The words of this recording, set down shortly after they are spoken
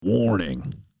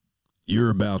Warning. You're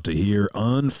about to hear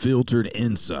unfiltered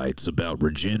insights about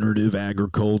regenerative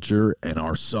agriculture and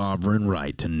our sovereign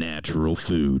right to natural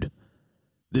food.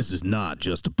 This is not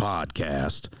just a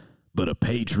podcast, but a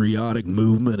patriotic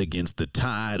movement against the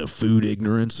tide of food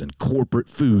ignorance and corporate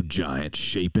food giants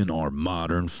shaping our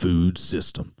modern food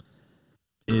system.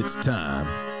 It's time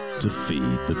to feed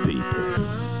the people.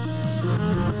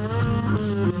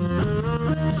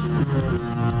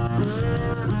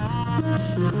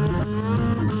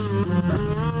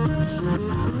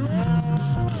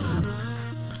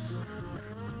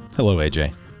 Hello,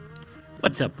 AJ.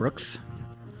 What's up, Brooks?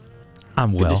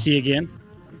 I'm well. Good to see you again.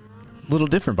 A little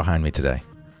different behind me today.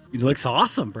 You looks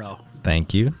awesome, bro.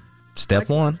 Thank you. Step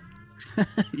one.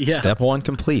 Yeah. Step one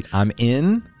complete. I'm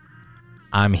in.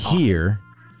 I'm here.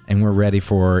 And we're ready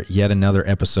for yet another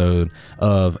episode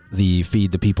of the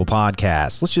Feed the People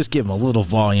podcast. Let's just give them a little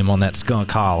volume on that skunk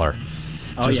collar.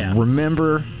 Oh, just yeah.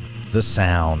 remember the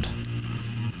sound.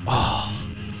 Oh,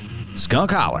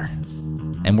 skunk collar.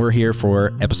 And we're here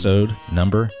for episode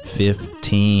number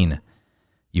 15.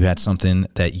 You had something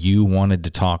that you wanted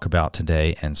to talk about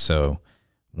today. And so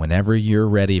whenever you're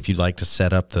ready, if you'd like to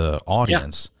set up the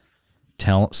audience,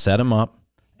 set them up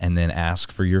and then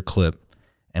ask for your clip.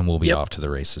 And we'll be off to the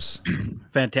races.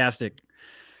 Fantastic.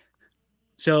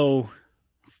 So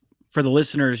for the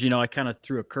listeners, I kind of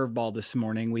threw a curveball this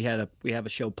morning. We have a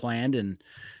show planned, and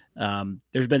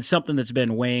there's been something that's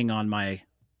been weighing on my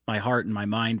heart and my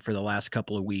mind for the last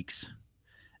couple of weeks.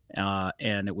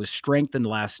 And it was strengthened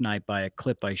last night by a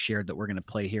clip I shared that we're going to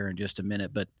play here in just a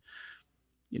minute. But,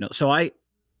 so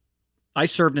I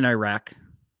served in Iraq,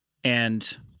 and,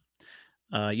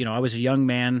 I was a young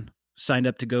man, signed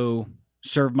up to go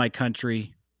serve my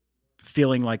country,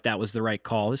 feeling like that was the right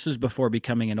call. This was before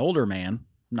becoming an older man.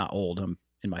 I'm not old. I'm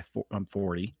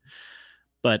 40,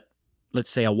 but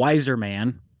let's say a wiser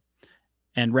man,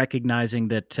 and recognizing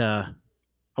that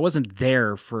I was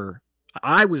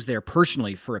there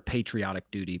personally for a patriotic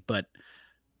duty, but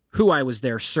who I was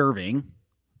there serving,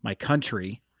 my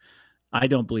country, I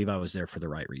don't believe I was there for the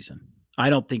right reason. I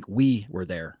don't think we were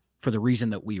there for the reason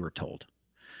that we were told.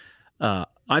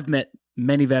 I've met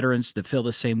many veterans that feel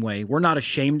the same way. We're not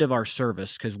ashamed of our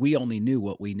service because we only knew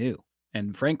what we knew.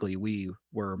 And frankly, we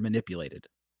were manipulated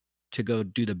to go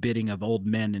do the bidding of old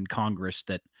men in Congress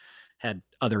that had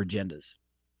other agendas.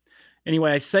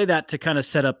 Anyway, I say that to kind of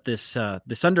set up this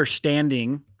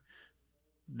understanding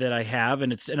that I have,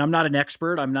 and I'm not an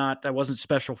expert. I wasn't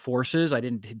special forces. I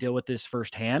didn't deal with this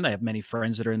firsthand. I have many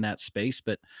friends that are in that space,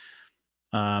 but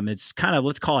it's kind of,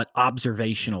 let's call it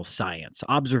observational science,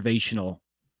 observational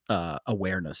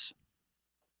awareness.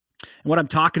 And what I'm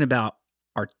talking about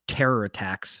are terror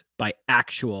attacks by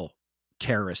actual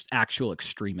terrorists, actual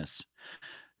extremists.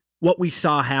 What we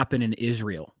saw happen in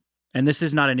Israel, and this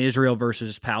is not an Israel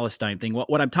versus Palestine thing.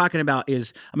 What I'm talking about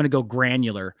is, I'm going to go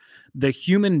granular. The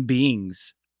human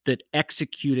beings that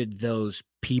executed those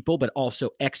people, but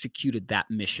also executed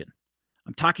that mission.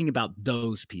 I'm talking about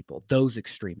those people, those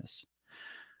extremists.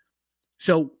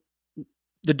 So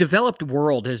the developed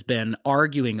world has been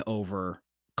arguing over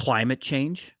climate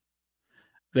change.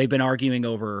 They've been arguing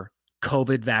over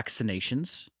COVID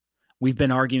vaccinations. We've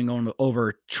been arguing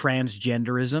over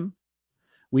transgenderism.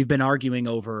 We've been arguing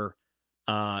over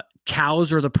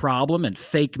cows are the problem and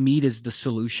fake meat is the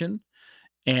solution.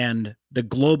 And the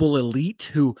global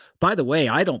elite, who, by the way,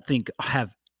 I don't think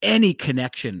have any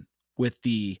connection with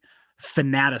the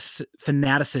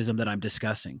fanaticism that I'm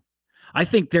discussing. I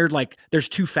think there's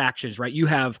two factions, right? You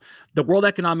have the World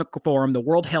Economic Forum, the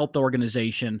World Health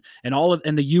Organization, and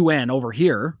the UN over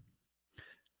here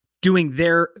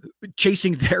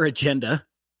chasing their agenda.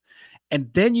 And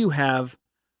then you have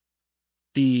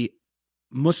the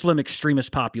Muslim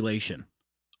extremist population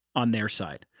on their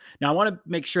side. Now, I want to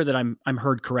make sure that I'm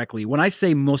heard correctly. When I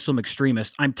say Muslim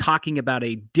extremist, I'm talking about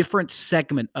a different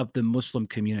segment of the Muslim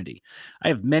community. I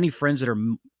have many friends that are,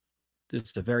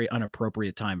 it's a very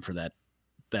inappropriate time for that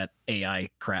AI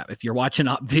crap. If you're watching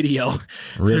up video,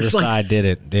 Riverside did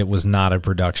it. It was not a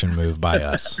production move by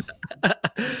us.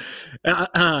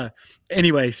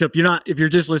 Anyway, so if you're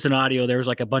just listening to audio, there was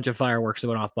like a bunch of fireworks that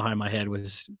went off behind my head,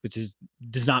 which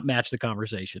does not match the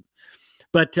conversation.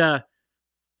 But I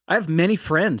have many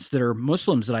friends that are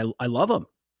Muslims that I love them.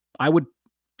 I would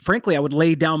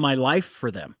lay down my life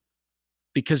for them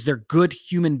because they're good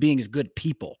human beings, good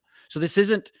people. So this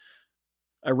isn't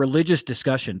a religious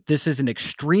discussion. This is an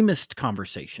extremist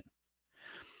conversation.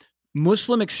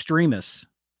 Muslim extremists,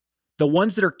 the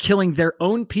ones that are killing their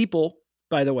own people,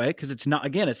 by the way, because it's not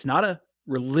a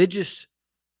religious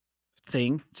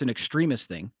thing. It's an extremist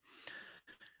thing.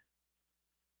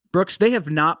 Brooks, they have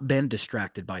not been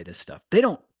distracted by this stuff. They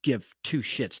don't give two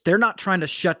shits. They're not trying to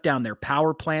shut down their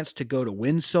power plants to go to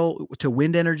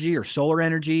wind energy or solar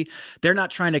energy. They're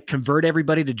not trying to convert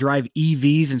everybody to drive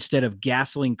EVs instead of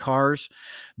gasoline cars.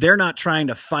 They're not trying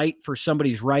to fight for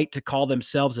somebody's right to call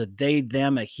themselves a they,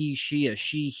 them, a he, she, a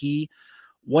she, he,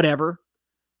 whatever.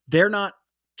 They're not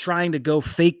trying to go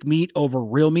fake meat over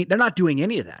real meat. They're not doing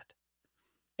any of that.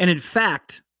 And in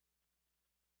fact,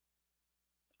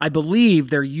 I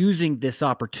believe they're using this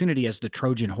opportunity as the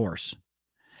Trojan horse.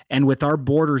 And with our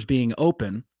borders being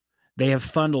open, they have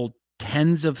funneled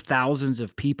tens of thousands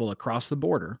of people across the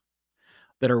border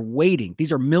that are waiting.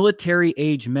 These are military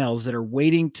age males that are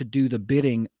waiting to do the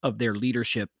bidding of their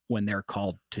leadership when they're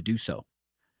called to do so.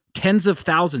 Tens of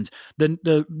thousands.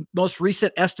 The most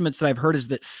recent estimates that I've heard is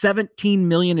that 17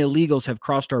 million illegals have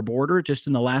crossed our border just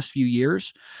in the last few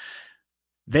years.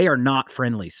 They are not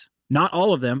friendlies. Not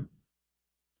all of them.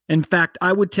 In fact,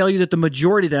 I would tell you that the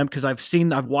majority of them, because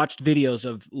I've watched videos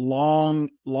of long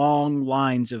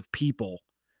lines of people,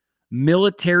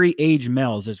 military age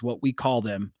males is what we call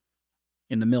them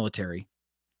in the military,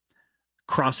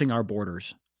 crossing our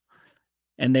borders.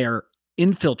 And they are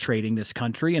infiltrating this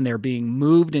country, and they're being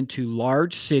moved into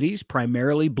large cities,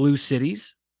 primarily blue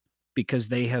cities, because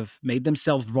they have made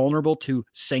themselves vulnerable to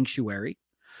sanctuary.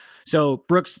 So,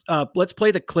 Brooks, let's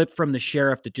play the clip from the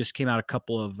sheriff that just came out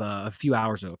a few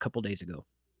hours ago, a couple days ago.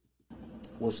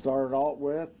 We'll start it out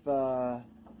with,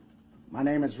 my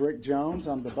name is Rick Jones.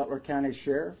 I'm the Butler County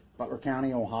Sheriff, Butler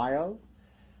County, Ohio.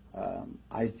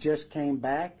 I just came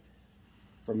back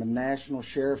from a national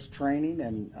sheriff's training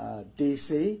in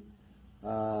D.C.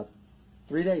 2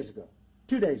 days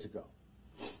ago.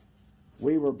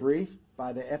 We were briefed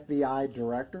by the FBI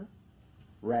director,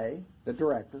 Wray, the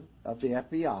director of the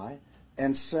FBI,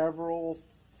 and several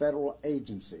federal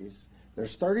agencies.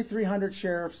 There's 3,300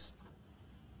 sheriffs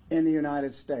in the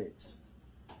United States.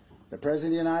 The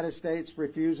President of the United States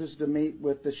refuses to meet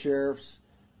with the sheriffs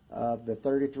of the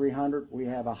 3,300. We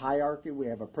have a hierarchy. We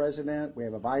have a president. We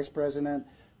have a vice president.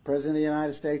 President of the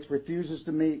United States refuses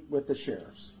to meet with the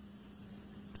sheriffs.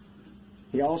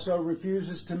 He also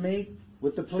refuses to meet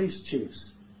with the police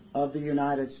chiefs of the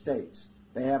United States.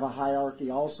 They have a hierarchy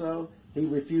also. He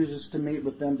refuses to meet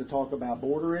with them to talk about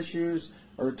border issues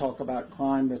or talk about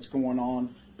crime that's going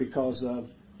on because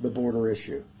of the border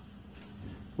issue.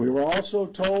 We were also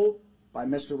told by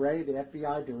Mr. Wray, the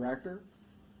FBI director,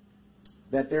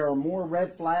 that there are more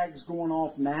red flags going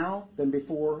off now than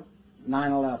before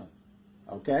 9/11.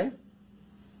 Okay?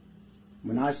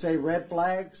 When I say red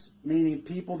flags, meaning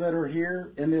people that are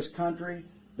here in this country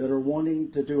that are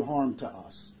wanting to do harm to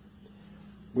us.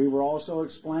 We were also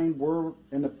explained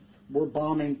we're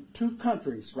bombing 2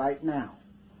 countries right now.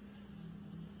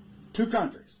 2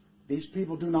 countries. These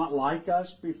people do not like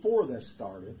us before this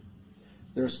started.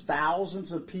 There's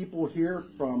thousands of people here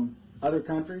from other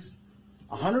countries,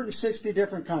 160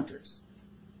 different countries.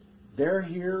 They're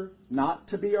here not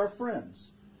to be our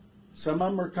friends. Some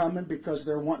of them are coming because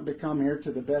they're wanting to come here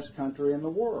to the best country in the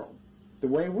world, the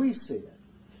way we see it.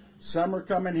 Some are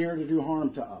coming here to do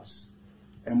harm to us.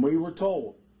 And we were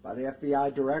told by the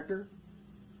FBI director,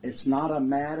 it's not a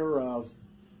matter of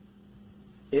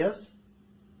if,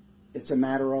 it's a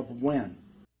matter of when.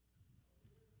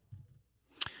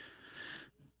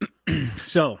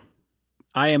 So,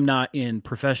 I am not in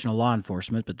professional law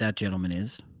enforcement, but that gentleman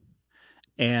is.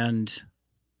 And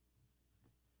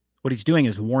what he's doing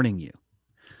is warning you.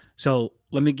 So,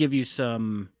 let's give you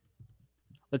some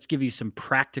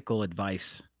practical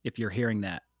advice if you're hearing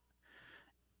that.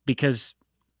 Because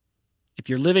if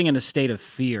you're living in a state of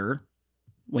fear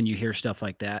when you hear stuff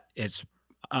like that,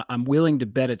 I'm willing to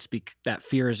bet that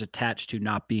fear is attached to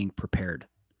not being prepared.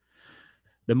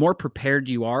 The more prepared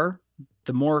you are,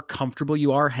 the more comfortable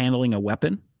you are handling a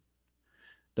weapon,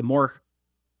 the more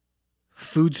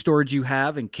food storage you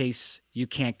have in case you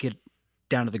can't get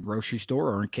down to the grocery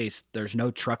store or in case there's no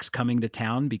trucks coming to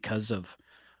town because of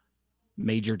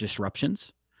major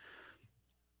disruptions.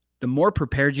 The more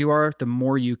prepared you are, the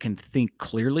more you can think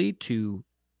clearly to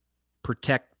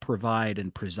protect, provide,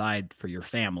 and preside for your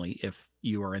family if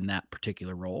you are in that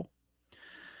particular role.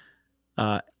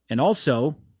 And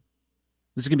also,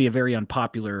 this is going to be a very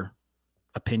unpopular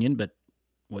opinion, but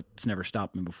what's never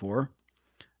stopped me before.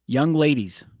 Young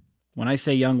ladies. When I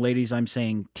say young ladies, I'm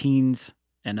saying teens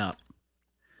and up.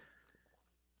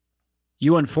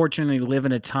 You unfortunately live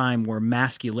in a time where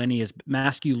masculinity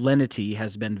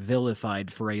has been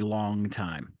vilified for a long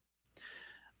time.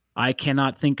 I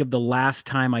cannot think of the last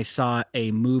time I saw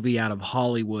a movie out of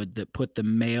Hollywood that put the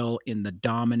male in the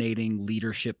dominating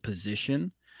leadership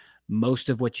position. Most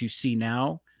of what you see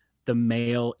now, the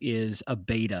male is a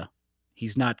beta.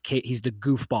 He's not, he's the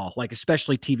goofball, like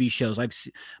especially TV shows.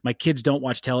 My kids don't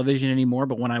watch television anymore,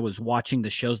 but when I was watching the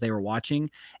shows they were watching,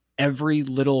 every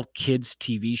little kid's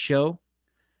TV show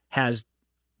has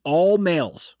all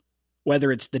males,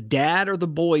 whether it's the dad or the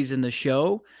boys in the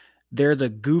show, they're the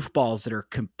goofballs that are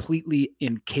completely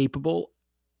incapable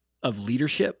of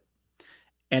leadership.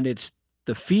 And it's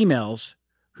the females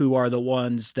who are the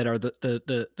ones that are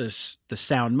the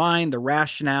sound mind, the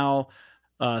rationale,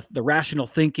 the rational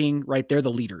thinking, right? They're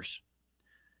the leaders.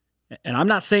 And I'm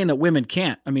not saying that women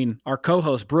can't. I mean, our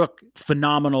co-host, Brooke,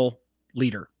 phenomenal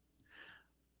leader.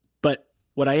 But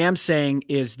what I am saying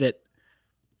is that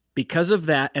because of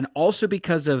that, and also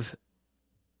because of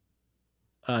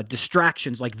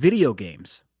distractions like video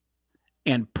games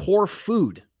and poor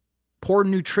food, poor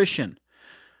nutrition,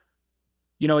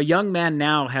 you know, a young man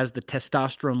now has the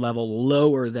testosterone level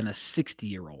lower than a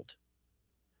 60-year-old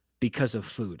because of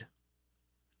food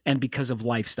and because of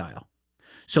lifestyle.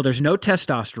 So there's no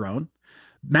testosterone.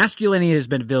 Masculinity has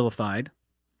been vilified.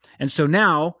 And so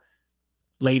now,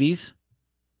 ladies,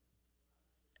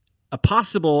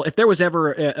 if there was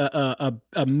ever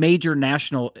a major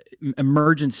national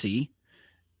emergency,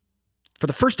 for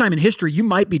the first time in history, you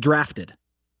might be drafted.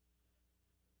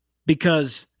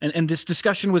 Because, and this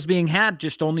discussion was being had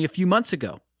just only a few months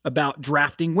ago about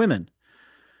drafting women.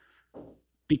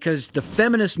 Because the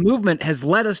feminist movement has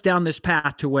led us down this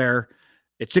path to where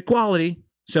it's equality,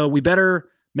 so we better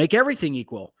make everything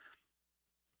equal.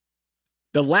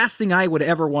 The last thing I would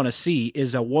ever want to see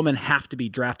is a woman have to be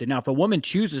drafted. Now, if a woman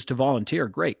chooses to volunteer,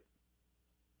 great.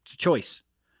 It's a choice.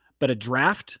 But a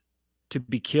draft to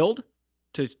be killed,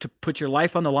 to put your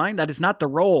life on the line, that is not the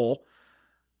role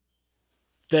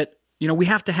that, you know, we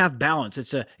have to have balance.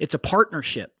 It's a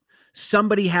partnership.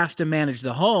 Somebody has to manage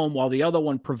the home while the other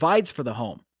one provides for the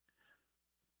home.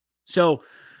 So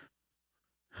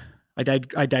I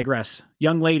digress.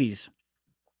 Young ladies,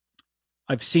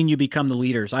 I've seen you become the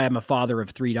leaders. I am a father of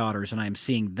 3 daughters, and I am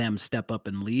seeing them step up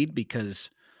and lead because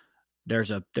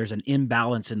there's an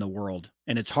imbalance in the world.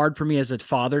 And it's hard for me as a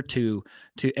father to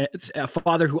a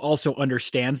father who also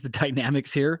understands the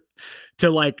dynamics here, to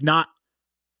like not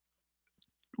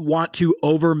want to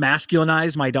over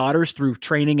masculinize my daughters through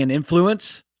training and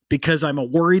influence, because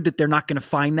I'm worried that they're not going to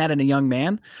find that in a young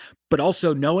man, but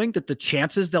also knowing that the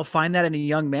chances they'll find that in a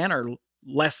young man are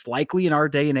less likely in our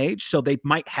day and age. So they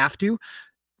might have to,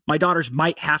 my daughters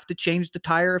might have to change the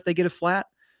tire if they get a flat.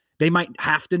 They might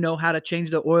have to know how to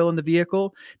change the oil in the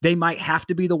vehicle. They might have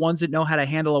to be the ones that know how to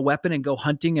handle a weapon and go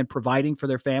hunting and providing for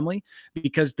their family,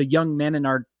 because the young men in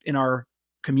our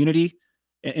community,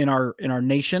 in our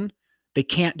nation,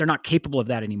 they're not capable of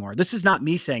that anymore. This is not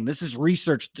me saying, this is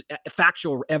research,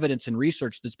 factual evidence and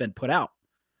research that's been put out.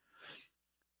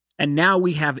 And now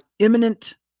we have an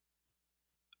imminent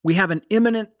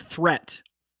threat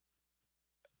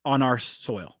on our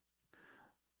soil.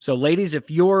 So ladies, if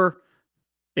you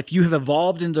have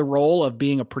evolved into the role of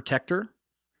being a protector,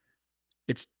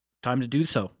 it's time to do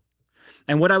so.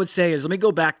 And what I would say is, let me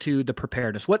go back to the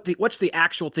preparedness. What's the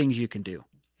actual things you can do?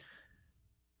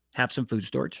 Have some food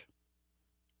storage.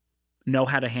 Know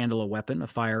how to handle a weapon, a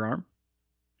firearm.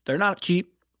 They're not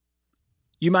cheap.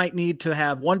 You might need to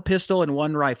have 1 pistol and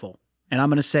 1 rifle. And I'm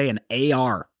going to say an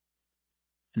AR,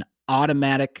 an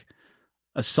automatic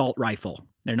assault rifle.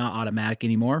 They're not automatic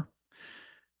anymore.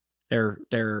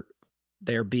 They're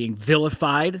being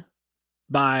vilified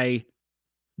by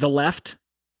the left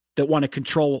that want to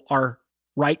control our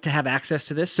right to have access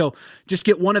to this. So just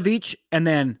get 1 of each and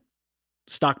then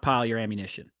stockpile your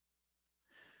ammunition.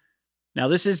 Now,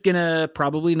 this is going to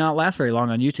probably not last very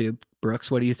long on YouTube.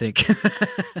 Brooks, what do you think?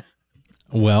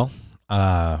 Well,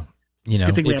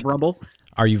 Good thing we have Rumble.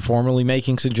 Are you formally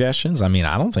making suggestions? I mean,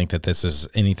 I don't think that this is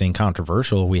anything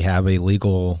controversial. We have a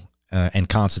legal and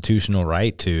constitutional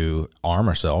right to arm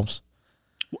ourselves.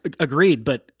 Agreed,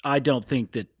 but I don't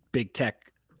think that big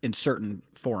tech in certain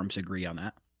forums agree on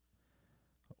that.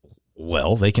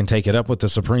 Well, they can take it up with the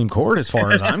Supreme Court as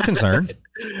far as I'm concerned.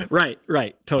 Right,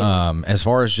 totally. As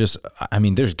far as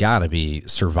there's got to be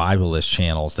survivalist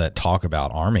channels that talk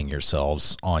about arming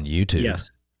yourselves on YouTube.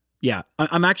 Yes. Yeah,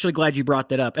 I'm actually glad you brought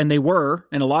that up. And they were,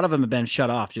 and a lot of them have been shut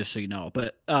off, just so you know.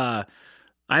 But I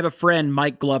have a friend,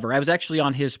 Mike Glover. I was actually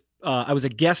on his, I was a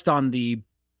guest on the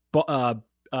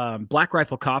Black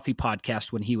Rifle Coffee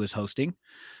podcast when he was hosting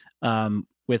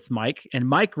with Mike. And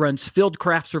Mike runs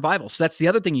Fieldcraft Survival. So that's the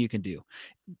other thing you can do.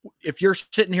 If you're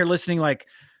sitting here listening like,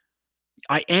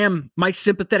 my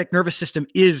sympathetic nervous system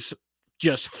is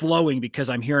just flowing because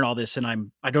I'm hearing all this and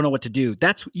I don't know what to do.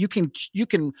 That's you can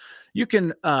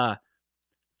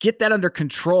get that under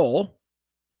control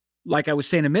like I was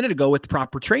saying a minute ago, with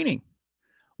proper training.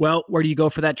 Well, where do you go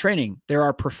for that training? There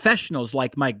are professionals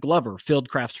like Mike Glover,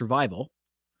 Fieldcraft Survival,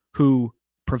 who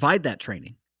provide that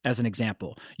training as an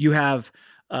example. You have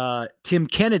Tim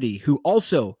Kennedy, who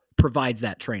also provides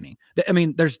that training. I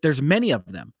mean, there's many of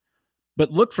them,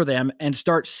 but look for them and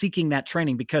start seeking that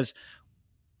training, because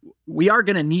we are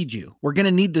going to need you. We're going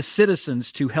to need the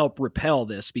citizens to help repel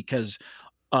this because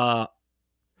of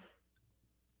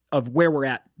where we're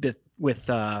at with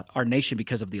our nation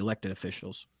because of the elected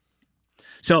officials.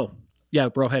 So, yeah,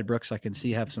 go ahead, Brooks. I can see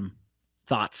you have some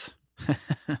thoughts.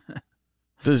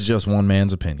 This is just one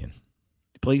man's opinion.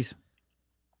 Please.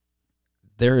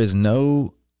 There is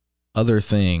no other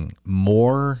thing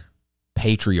more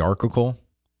patriarchal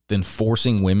than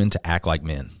forcing women to act like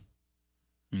men.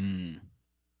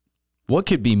 What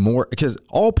could be more? Because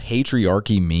all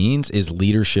patriarchy means is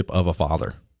leadership of a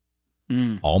father.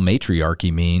 All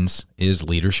matriarchy means is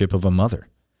leadership of a mother.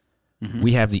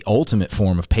 We have the ultimate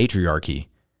form of patriarchy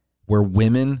where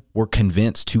women were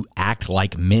convinced to act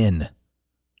like men.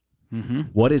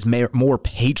 What is more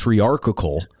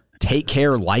patriarchal, take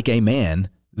care like a man,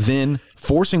 than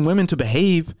forcing women to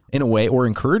behave in a way or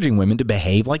encouraging women to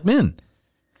behave like men?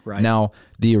 Right. Now,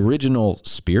 the original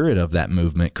spirit of that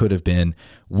movement could have been,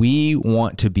 we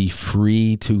want to be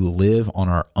free to live on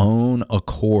our own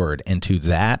accord. And to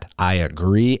that, I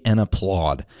agree and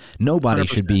applaud. Nobody 100%.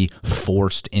 should be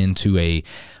forced into a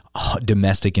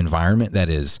domestic environment that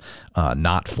is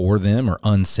not for them or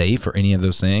unsafe or any of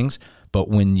those things. But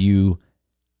when you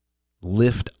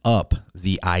lift up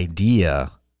the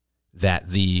idea that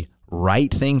the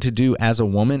right thing to do as a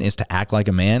woman is to act like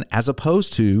a man, as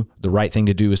opposed to the right thing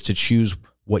to do is to choose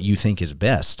what you think is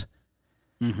best.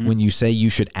 When you say you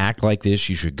should act like this,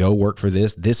 you should go work for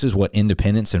this, this is what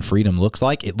independence and freedom looks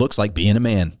like. It looks like being a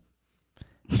man.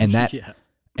 And that,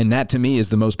 and that to me is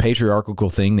the most patriarchal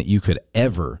thing that you could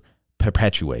ever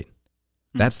perpetuate.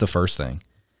 That's the first thing.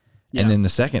 And then the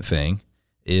second thing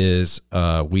is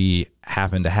we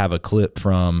happen to have a clip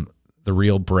from the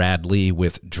real Brad Lee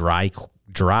with Dry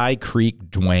Creek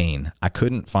Dwayne. I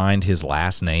couldn't find his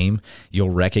last name.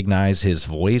 You'll recognize his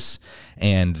voice,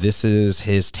 and this is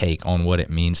his take on what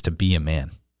it means to be a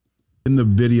man. In the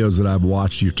videos that I've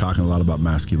watched, you're talking a lot about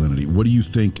masculinity. What do you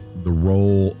think the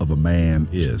role of a man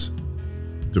is?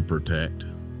 To protect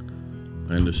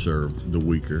and to serve the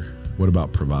weaker. What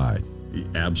about provide?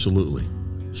 Absolutely.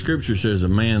 Scripture says a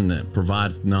man that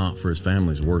provides not for his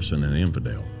family is worse than an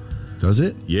infidel. Does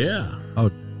it? Yeah. Oh,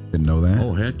 didn't know that.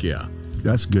 Oh, heck yeah.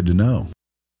 That's good to know.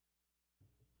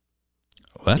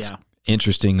 Well, that's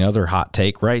interesting. Another hot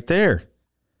take right there.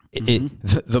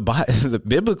 The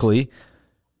biblically,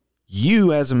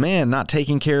 you as a man not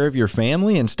taking care of your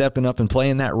family and stepping up and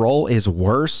playing that role is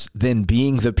worse than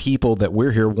being the people that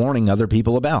we're here warning other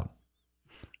people about.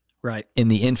 Right. In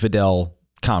the infidel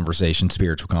conversation,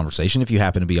 spiritual conversation, if you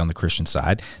happen to be on the Christian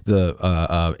side,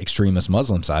 the extremist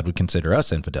Muslim side would consider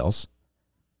us infidels,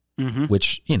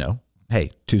 which, you know, hey,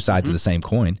 two sides of the same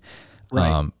coin.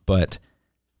 Right. But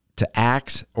to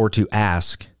act or to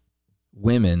ask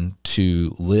women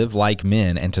to live like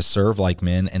men and to serve like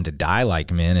men and to die like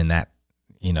men in that,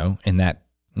 you know, in that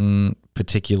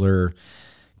particular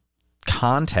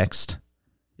context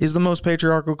is the most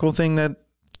patriarchal thing that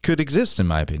could exist, in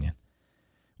my opinion.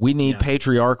 We need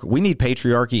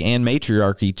patriarchy and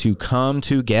matriarchy to come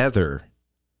together.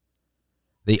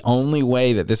 The only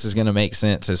way that this is going to make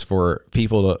sense is for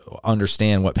people to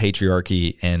understand what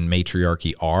patriarchy and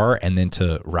matriarchy are and then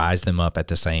to rise them up at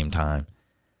the same time.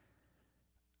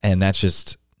 And that's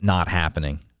just not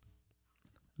happening.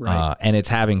 Right. And it's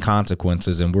having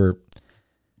consequences, and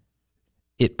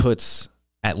it puts,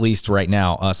 at least right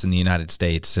now, us in the United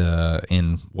States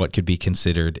in what could be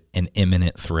considered an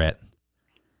imminent threat,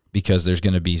 because there's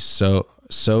going to be so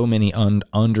many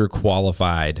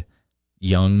underqualified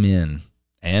young men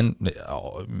and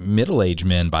middle-aged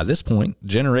men by this point.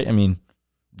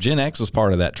 Gen X was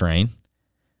part of that train.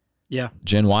 Yeah.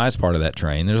 Gen Y is part of that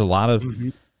train. There's a lot of,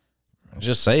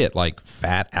 just say it, like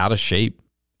fat, out of shape,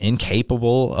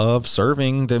 incapable of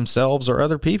serving themselves or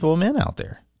other people, men out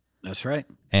there. That's right.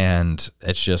 And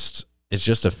it's just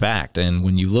a fact. And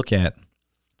when you look at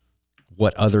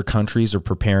what other countries are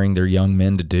preparing their young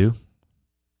men to do,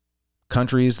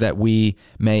 countries that we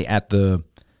may at the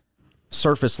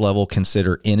surface level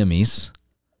consider enemies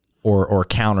or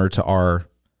counter to our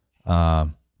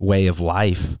way of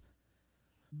life,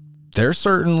 they're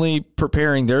certainly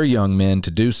preparing their young men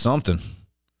to do something.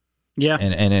 Yeah.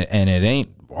 And it ain't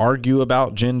argue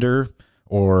about gender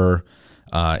or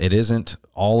It isn't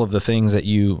all of the things that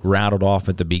you rattled off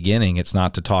at the beginning. It's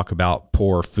not to talk about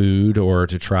poor food or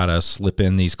to try to slip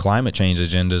in these climate change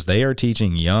agendas. They are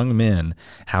teaching young men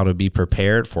how to be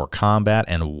prepared for combat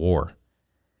and war.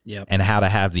 Yep. And how to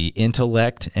have the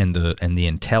intellect and the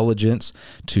intelligence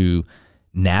to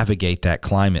navigate that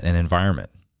climate and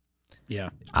environment. Yeah.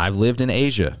 I've lived in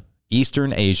Asia,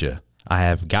 Eastern Asia. I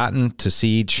have gotten to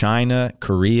see China,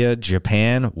 Korea,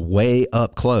 Japan way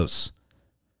up close.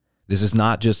 This is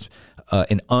not just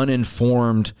an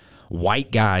uninformed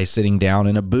white guy sitting down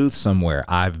in a booth somewhere.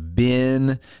 I've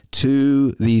been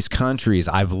to these countries.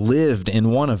 I've lived in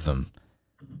one of them.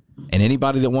 And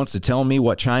anybody that wants to tell me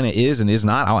what China is and is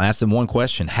not, I'll ask them one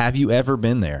question. Have you ever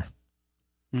been there?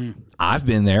 I've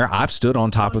been there. I've stood on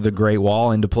top of the Great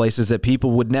Wall into places that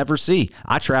people would never see.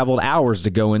 I traveled hours to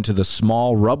go into the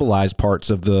small rubbleized parts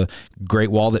of the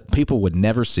Great Wall that people would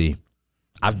never see.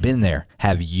 I've been there.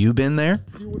 Have you been there?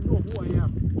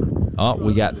 Oh,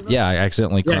 we got, I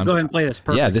accidentally Yeah, go ahead and play this.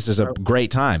 Perfect. Yeah, this is a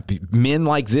great time. Men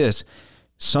like this,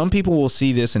 some people will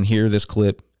see this and hear this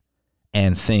clip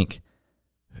and think,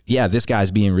 yeah, this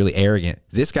guy's being really arrogant.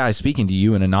 This guy's speaking to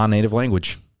you in a non-native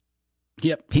language.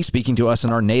 Yep. He's speaking to us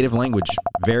in our native language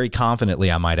very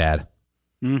confidently, I might add.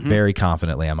 Mm-hmm. Very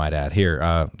confidently, I might add.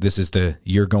 Here, this is the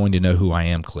 "You're Going to Know Who I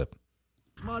Am" clip.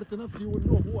 Smart enough, you will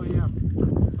know who I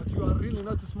am. But you are really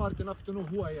not smart enough to know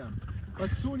who I am.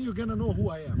 But soon you're going to know who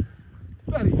I am.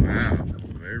 Very easy. Wow,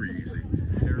 very easy.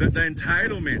 The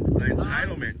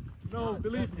entitlement. No,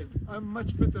 believe me, I'm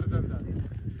much better than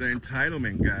that. The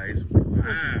entitlement, guys. You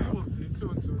Wow. will see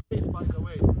soon. Peace, by the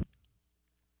way.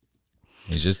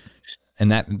 He's just,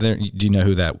 and that, there, do you know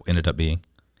who that ended up being?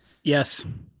 Yes.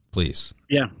 Please.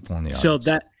 Yeah. Inform the So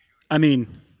audience.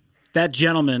 that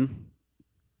gentleman,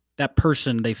 that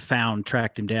person they found,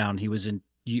 tracked him down. He was in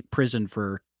prison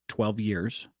for 12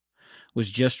 years, was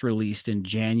just released in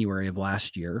January of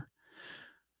last year.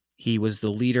 He was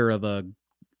the leader of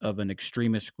an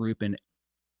extremist group in,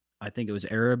 I think it was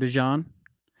Azerbaijan,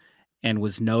 and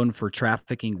was known for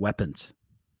trafficking weapons.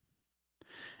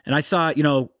 And I saw,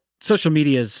 social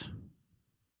media it's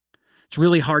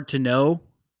really hard to know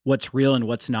what's real and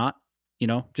what's not.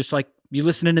 Just like you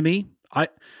listening to me, I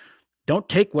don't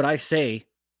take what I say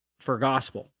for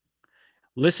gospel.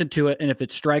 Listen to it, and if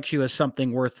it strikes you as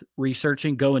something worth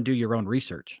researching, go and do your own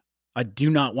research. I do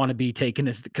not want to be taken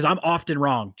as, because I'm often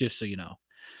wrong, just so you know.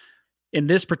 In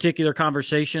this particular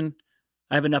conversation,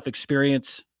 I have enough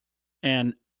experience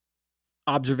and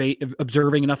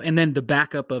observing enough, and then the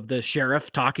backup of the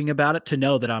sheriff talking about it to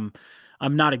know that I'm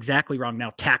not exactly wrong.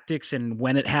 Now, tactics and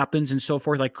when it happens and so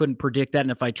forth, I couldn't predict that,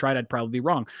 and if I tried, I'd probably be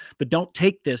wrong. But don't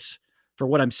take this for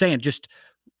what I'm saying. Just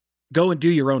go and do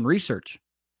your own research.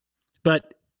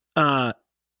 But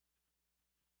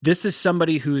this is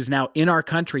somebody who's now in our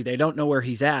country. They don't know where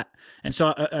he's at, and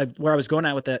so where I was going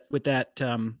at with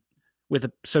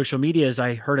the social media is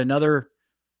I heard another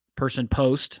person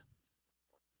post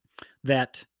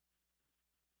that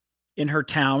in her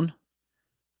town,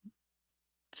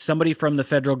 somebody from the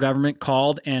federal government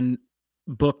called and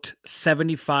booked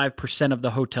 75% of the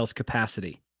hotel's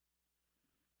capacity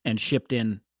and shipped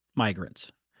in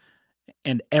migrants.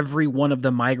 And every one of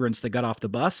the migrants that got off the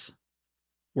bus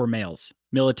were males,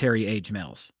 military age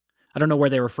males. I don't know where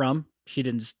they were from. She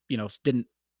didn't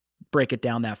break it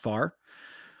down that far.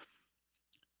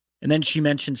 And then she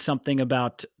mentioned something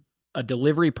about a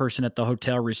delivery person at the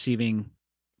hotel receiving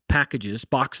packages,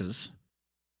 boxes,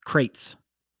 crates.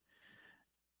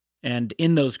 And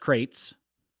in those crates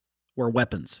were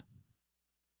weapons.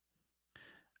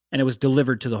 And it was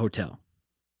delivered to the hotel.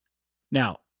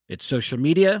 Now, it's social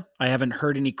media. I haven't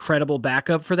heard any credible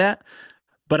backup for that,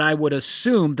 but I would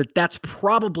assume that that's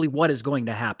probably what is going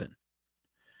to happen.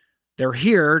 They're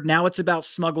here. Now it's about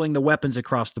smuggling the weapons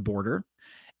across the border.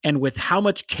 And with how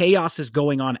much chaos is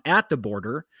going on at the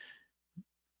border,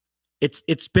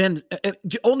 it's been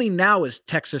only now is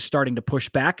Texas starting to push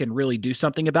back and really do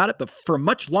something about it. But for a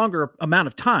much longer amount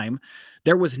of time,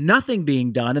 there was nothing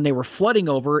being done, and they were flooding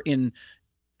over in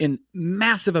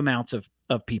massive amounts of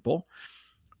people.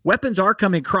 Weapons are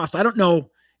coming across. I don't know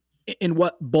in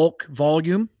what bulk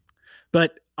volume,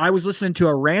 but I was listening to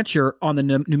a rancher on the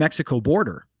New Mexico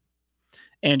border,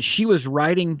 and she was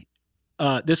riding.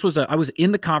 I was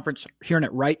in the conference hearing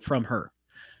it right from her.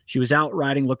 She was out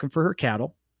riding, looking for her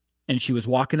cattle, and she was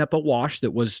walking up a wash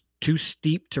that was too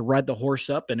steep to ride the horse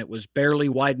up, and it was barely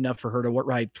wide enough for her to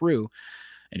ride through.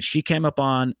 And she came up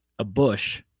on a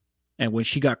bush, and when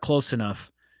she got close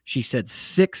enough, she said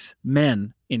 6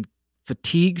 men in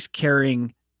fatigues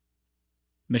carrying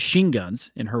machine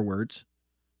guns, in her words,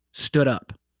 stood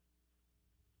up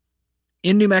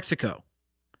in New Mexico.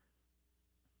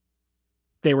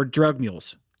 They were drug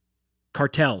mules,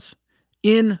 cartels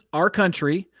in our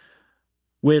country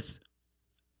with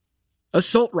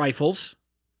assault rifles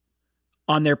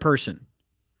on their person.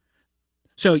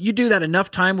 So you do that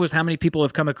enough time with how many people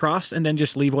have come across, and then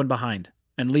just leave one behind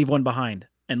and leave one behind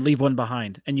and leave one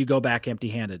behind, and you go back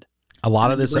empty-handed. A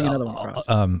lot of And this, bring another one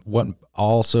across. what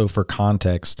also for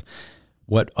context,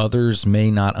 what others may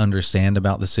not understand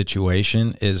about the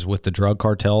situation is with the drug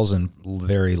cartels and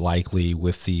very likely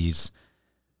with these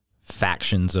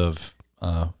factions of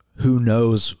who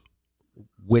knows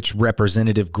which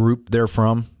representative group they're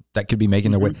from that could be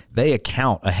making their way. They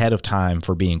account ahead of time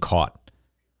for being caught.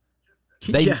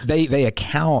 They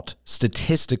account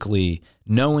statistically,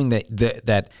 knowing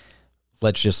that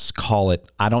let's just call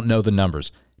it, I don't know the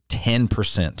numbers,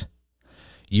 10%.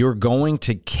 You're going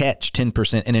to catch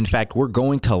 10%. And in fact, we're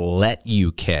going to let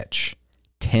you catch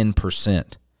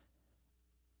 10%.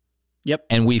 Yep.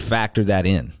 And we factor that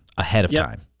in ahead of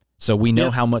time. So we know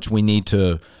how much we need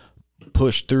to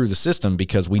push through the system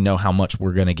because we know how much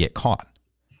we're going to get caught.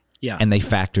 Yeah. And they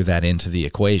factor that into the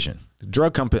equation.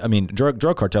 Drug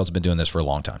cartels have been doing this for a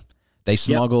long time. They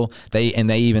smuggle, they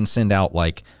even send out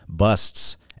like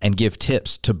busts and give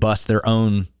tips to bust their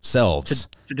own selves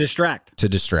to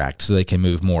distract so they can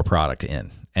move more product in.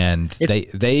 And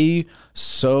they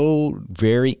so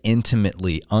very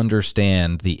intimately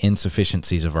understand the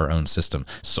insufficiencies of our own system.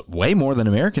 So way more than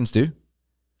Americans do.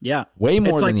 Yeah. Way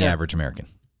more than the average American.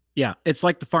 Yeah. It's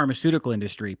like the pharmaceutical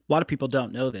industry. A lot of people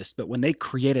don't know this, but when they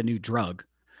create a new drug,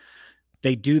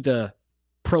 they do the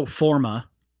pro forma,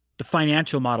 the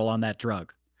financial model on that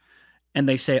drug. And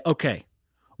they say, okay,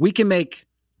 we can make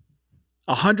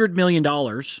 $100 million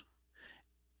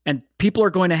and people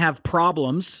are going to have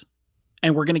problems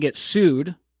and we're going to get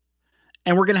sued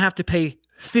and we're going to have to pay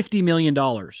 $50 million.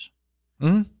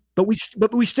 Mm-hmm.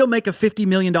 But we still make a $50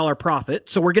 million profit.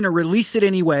 So we're going to release it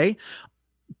anyway,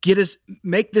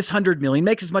 make this 100 million,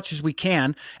 make as much as we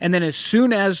can. And then as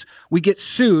soon as we get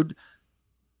sued,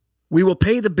 we will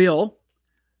pay the bill.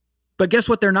 But guess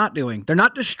what they're not doing? They're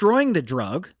not destroying the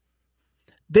drug.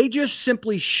 They just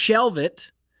simply shelve it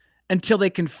until they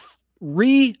can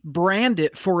rebrand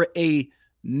it for a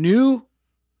new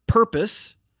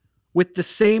purpose with the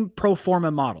same pro forma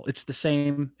model. It's the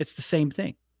same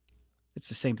thing. It's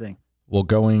the same thing. Well,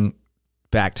 going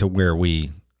back to where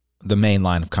the main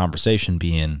line of conversation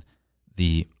being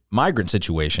the migrant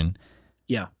situation.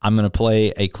 Yeah. I'm going to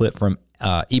play a clip from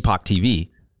Epoch TV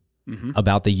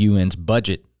about the UN's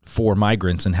budget for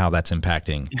migrants and how that's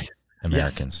impacting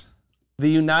Americans. The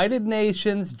United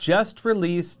Nations just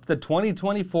released the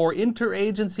 2024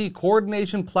 Interagency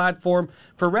Coordination Platform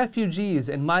for Refugees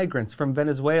and Migrants from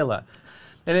Venezuela.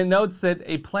 And it notes that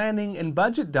a planning and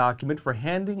budget document for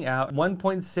handing out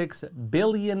 $1.6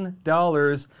 billion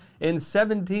in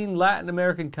 17 Latin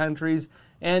American countries,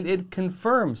 and it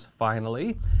confirms,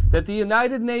 finally, that the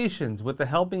United Nations, with the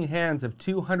helping hands of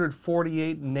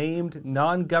 248 named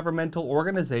non-governmental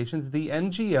organizations, the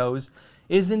NGOs,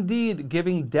 is indeed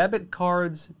giving debit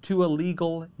cards to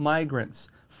illegal migrants,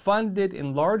 funded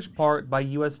in large part by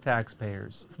U.S.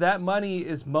 taxpayers. That money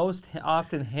is most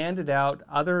often handed out,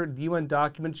 other UN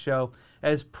documents show,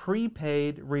 as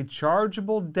prepaid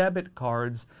rechargeable debit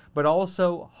cards, but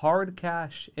also hard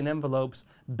cash in envelopes,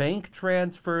 bank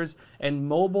transfers, and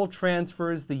mobile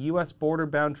transfers the U.S.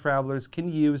 border-bound travelers can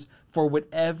use for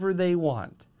whatever they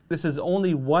want. This is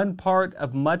only one part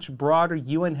of much broader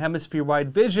UN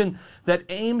hemisphere-wide vision that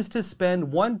aims to spend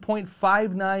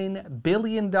 $1.59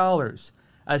 billion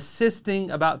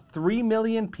assisting about 3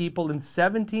 million people in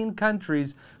 17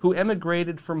 countries who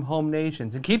emigrated from home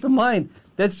nations. And keep in mind,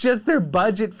 that's just their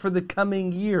budget for the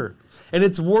coming year. And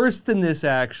it's worse than this,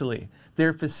 actually.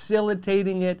 They're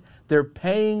facilitating it, they're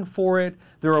paying for it,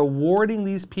 they're awarding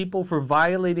these people for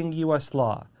violating U.S.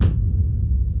 law.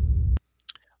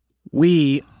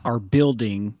 We are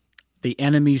building the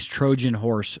enemy's Trojan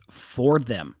horse for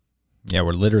them. Yeah,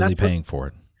 we're literally paying for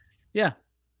it. Yeah.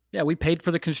 Yeah, we paid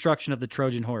for the construction of the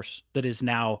Trojan horse that is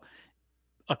now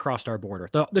across our border.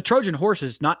 The Trojan horse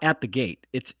is not at the gate.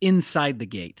 It's inside the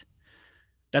gate.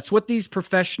 That's what these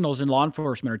professionals in law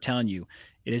enforcement are telling you.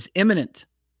 It is imminent.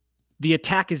 The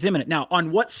attack is imminent. Now,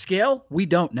 on what scale? We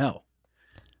don't know.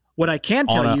 What I can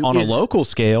tell you on is, a local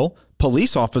scale,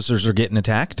 police officers are getting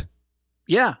attacked.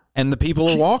 Yeah. And the people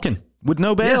are walking with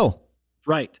no bail.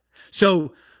 Yeah, right.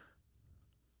 So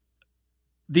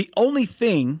the only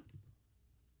thing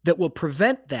that will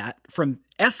prevent that from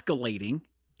escalating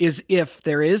is if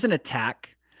there is an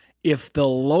attack, if the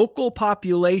local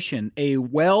population, a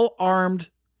well-armed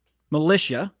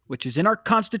militia, which is in our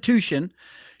Constitution,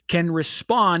 can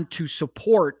respond to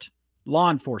support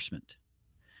law enforcement.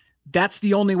 That's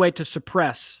the only way to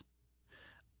suppress.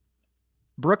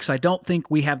 Brooks, I don't think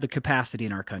we have the capacity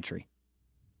in our country.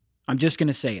 I'm just going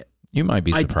to say it. You might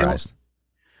be surprised.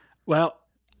 Well,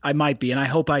 I might be, and I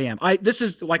hope I am. This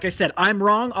is, like I said, I'm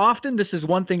wrong often. This is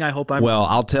one thing I hope I'm Well,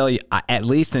 wrong. I'll tell you, at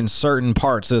least in certain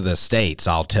parts of the states,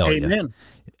 I'll tell you. Amen.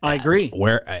 I agree.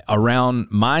 Where around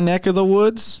my neck of the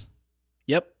woods,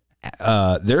 Yep.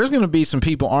 there's going to be some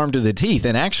people armed to the teeth.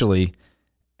 And actually,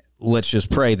 let's just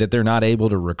pray that they're not able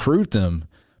to recruit them.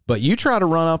 But you try to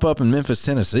run up in Memphis,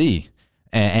 Tennessee,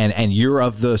 and you're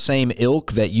of the same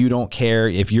ilk that you don't care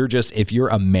if you're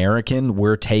American,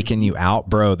 we're taking you out,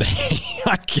 bro.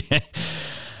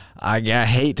 I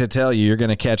hate to tell you, you're going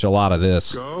to catch a lot of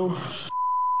this. Go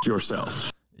yourself.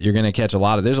 You're going to catch a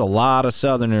lot of. There's a lot of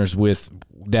Southerners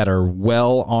that are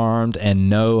well armed and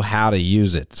know how to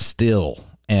use it still.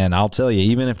 And I'll tell you,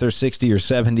 even if they're 60 or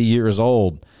 70 years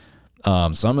old,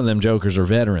 some of them jokers are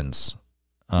veterans.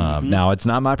 Now, it's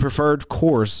not my preferred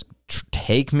course.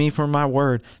 Take me for my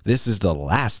word. This is the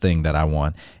last thing that I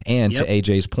want. And to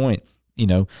AJ's point,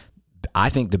 I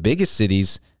think the bigger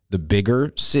cities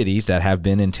that have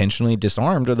been intentionally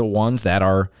disarmed are the ones that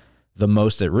are the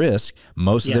most at risk.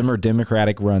 Most of them are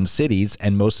Democratic-run cities,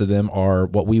 and most of them are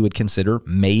what we would consider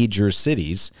major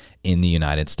cities in the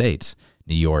United States.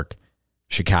 New York,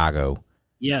 Chicago,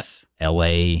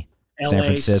 L.A., San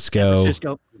Francisco.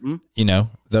 Mm-hmm.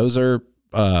 Those are,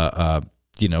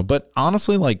 but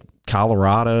honestly, like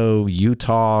Colorado,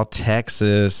 Utah,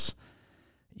 Texas,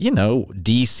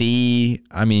 D.C.,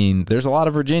 I mean, there's a lot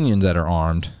of Virginians that are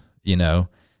armed,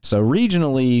 So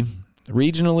regionally,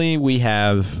 we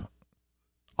have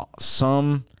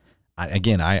some,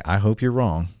 I hope you're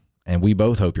wrong, and we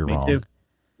both hope you're wrong. Too.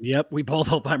 Yep, we both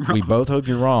hope I'm wrong. We both hope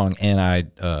you're wrong, and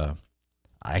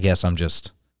I guess I'm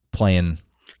just playing,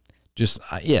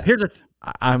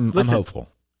 I'm hopeful.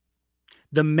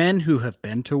 The men who have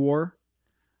been to war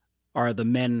are the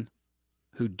men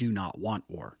who do not want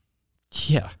war.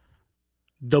 Yeah.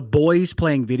 The boys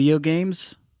playing video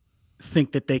games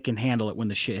think that they can handle it when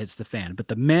the shit hits the fan, but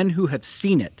the men who have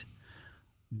seen it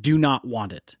do not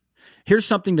want it. Here's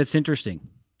something that's interesting.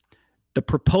 The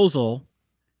proposal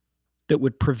that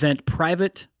would prevent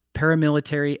private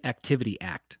paramilitary activity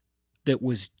act that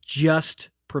was just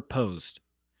proposed.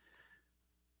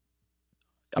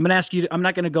 I'm going to ask you, I'm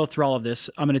not going to go through all of this.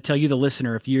 I'm going to tell you, the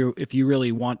listener, if you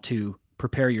really want to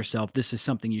prepare yourself, this is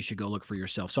something you should go look for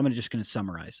yourself. So I'm just going to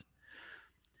summarize.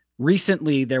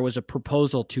 Recently, there was a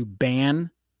proposal to ban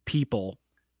people,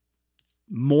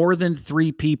 more than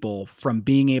 3 people, from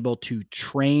being able to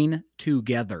train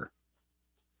together.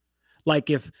 Like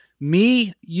if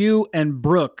me, you, and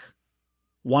Brooke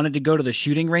wanted to go to the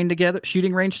shooting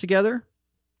range together,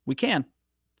 we can.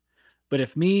 But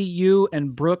if me, you,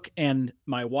 and Brooke, and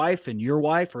my wife, and your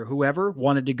wife, or whoever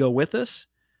wanted to go with us,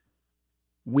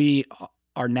 we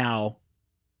are now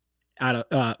out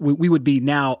of. We would be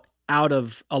now out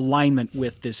of alignment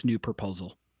with this new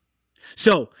proposal.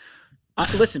 So,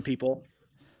 listen, people,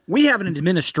 we have an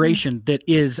administration that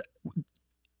is.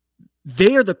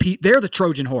 They're the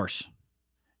Trojan horse.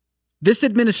 This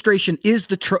administration is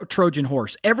the Trojan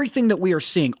horse. Everything that we are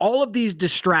seeing, all of these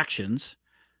distractions.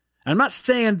 I'm not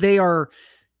saying they are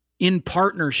in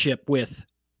partnership with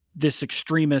this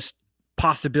extremist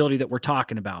possibility that we're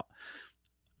talking about.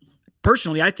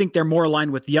 Personally, I think they're more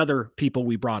aligned with the other people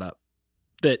we brought up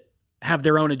that have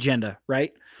their own agenda,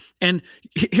 right? And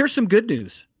here's some good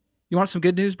news. You want some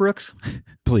good news, Brooks?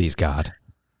 Please, God.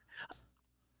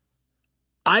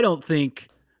 I don't think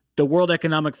the World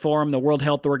Economic Forum, the World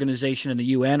Health Organization, and the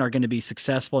UN are going to be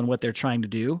successful in what they're trying to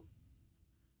do,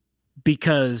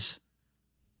 because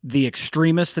the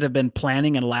extremists that have been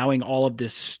planning and allowing all of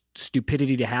this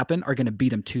stupidity to happen are going to beat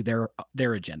them to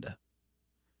their agenda.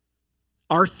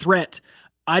 Our threat,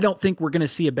 I don't think we're going to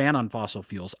see a ban on fossil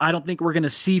fuels. I don't think we're going to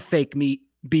see fake meat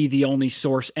be the only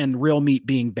source and real meat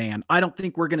being banned. I don't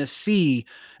think we're going to see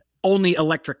only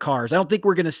electric cars. I don't think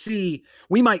we're going to see,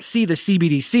 we might see the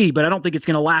CBDC, but I don't think it's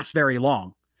going to last very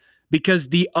long, because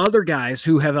the other guys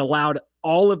who have allowed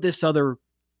all of this other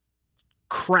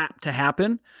crap to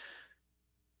happen,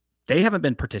 they haven't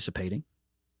been participating.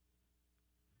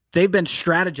 They've been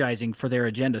strategizing for their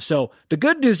agenda. So the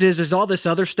good news is all this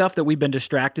other stuff that we've been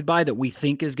distracted by that we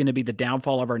think is going to be the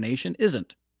downfall of our nation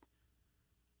isn't.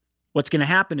 What's going to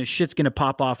happen is shit's going to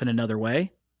pop off in another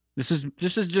way. This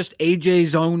is just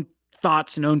AJ's own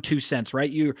thoughts and own 2 cents,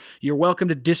 right? You're welcome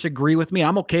to disagree with me.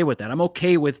 I'm okay with that. I'm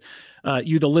okay with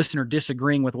you, the listener,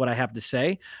 disagreeing with what I have to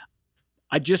say.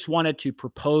 I just wanted to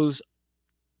propose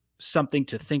something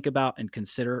to think about and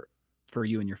consider for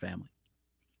you and your family.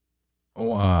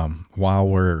 While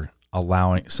we're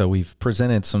so we've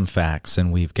presented some facts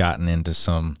and we've gotten into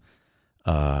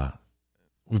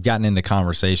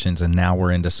conversations, and now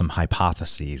we're into some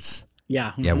hypotheses.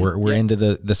 Yeah. Yeah, we're into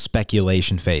the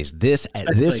speculation phase.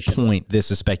 At this point,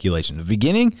 this is speculation. At the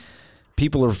beginning,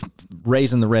 people are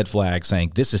raising the red flag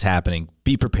saying this is happening.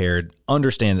 Be prepared.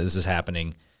 Understand that this is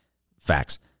happening.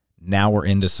 Facts. Now we're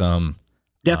into some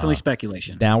definitely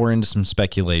speculation. Now we're into some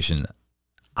speculation.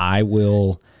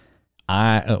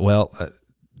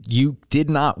 You did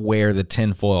not wear the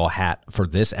tinfoil hat for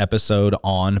this episode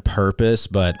on purpose,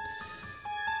 but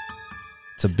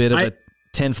it's a bit of a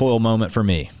tinfoil moment for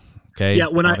me. Okay. Yeah.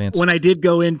 When I did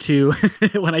go into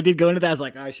that, I was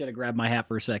like, I should have grabbed my hat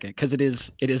for a second, because it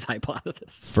is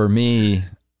hypothesis. For me,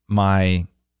 the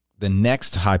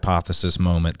next hypothesis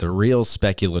moment, the real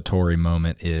speculatory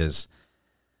moment, is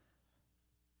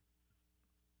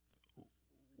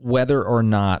whether or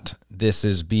not this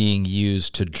is being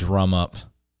used to drum up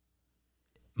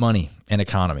money and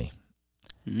economy.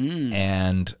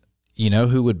 And you know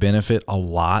who would benefit a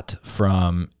lot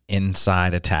from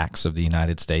inside attacks of the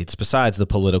United States, besides the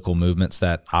political movements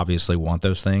that obviously want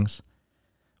those things?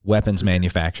 Weapons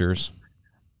manufacturers.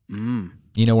 You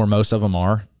know where most of them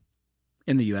are?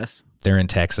 In the U.S. They're in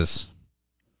Texas.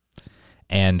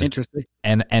 And interesting.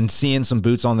 And seeing some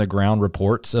boots on the ground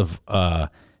reports of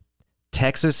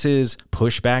Texas's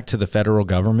pushback to the federal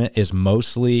government is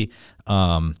mostly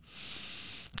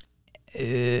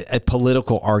a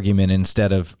political argument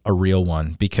instead of a real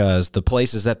one, because the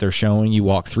places that they're showing, you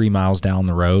walk 3 miles down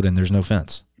the road and there's no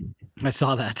fence. I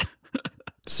saw that.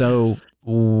 So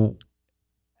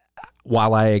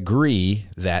while I agree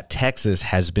that Texas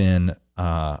has been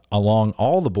along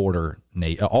all the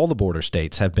border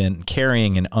states have been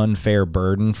carrying an unfair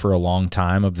burden for a long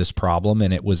time of this problem,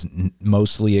 and it was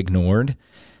mostly ignored.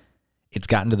 It's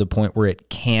gotten to the point where it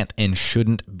can't and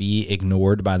shouldn't be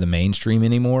ignored by the mainstream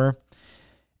anymore.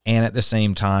 And at the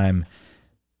same time,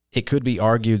 it could be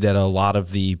argued that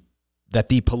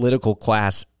the political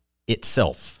class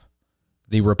itself,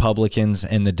 the Republicans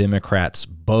and the Democrats,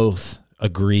 both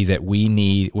agree that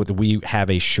we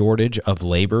have a shortage of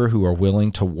labor who are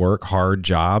willing to work hard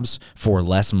jobs for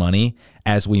less money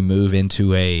as we move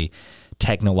into a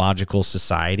technological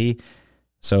society.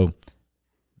 So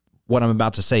what I'm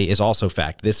about to say is also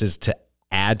fact. This is to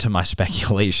add to my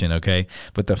speculation, okay?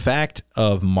 But the fact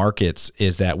of markets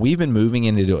is that we've been moving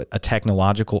into a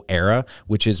technological era,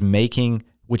 which is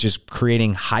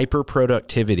creating hyper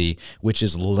productivity, which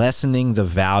is lessening the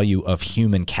value of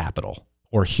human capital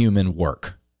or human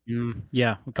work.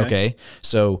 Yeah. Okay.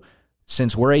 So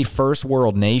since we're a first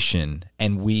world nation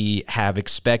and we have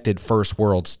expected first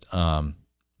world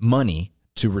money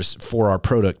for our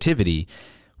productivity,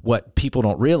 what people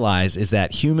don't realize is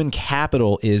that human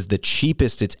capital is the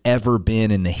cheapest it's ever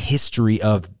been in the history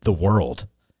of the world.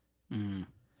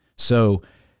 So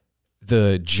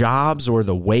the jobs or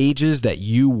the wages that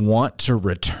you want to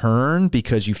return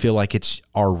because you feel like it's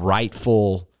our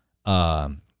rightful,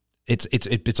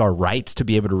 it's our rights to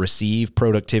be able to receive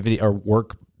productivity or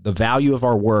work, the value of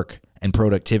our work and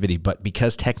productivity. But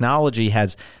because technology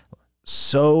has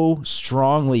so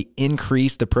strongly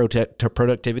increased the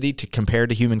productivity compared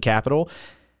to human capital,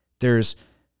 the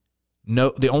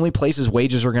only places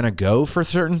wages are going to go for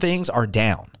certain things are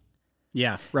down.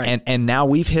 Yeah, right. And now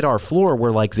we've hit our floor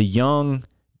where like the young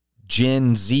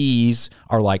Gen Zs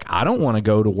are like, I don't want to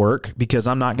go to work because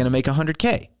I'm not going to make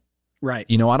 $100K. Right.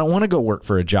 You know, I don't want to go work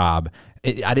for a job.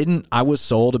 I was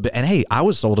sold a bit, and hey, I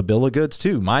was sold a bill of goods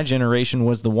too. My generation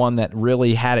was the one that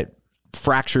really had it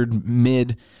fractured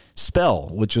mid spell,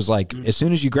 which was like, as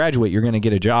soon as you graduate, you're going to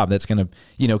get a job that's going to,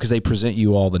 because they present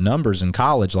you all the numbers in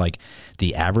college, like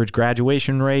the average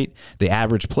graduation rate, the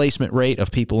average placement rate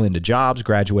of people into jobs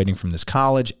graduating from this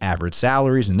college, average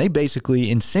salaries, and they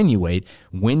basically insinuate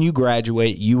when you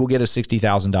graduate, you will get a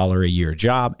 $60,000 a year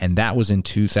job, and that was in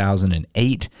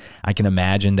 2008. I can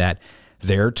imagine that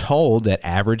they're told that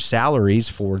average salaries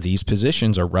for these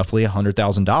positions are roughly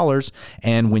 $100,000.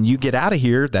 And when you get out of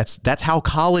here, that's how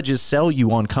colleges sell you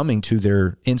on coming to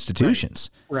their institutions.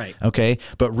 Right. Okay.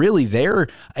 But really, they're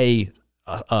a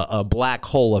black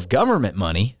hole of government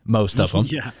money, most of them.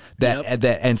 Yeah.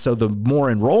 And so the more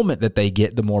enrollment that they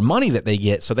get, the more money that they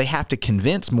get. So they have to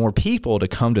convince more people to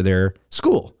come to their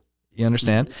school. You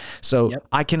understand? So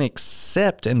I can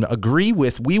accept and agree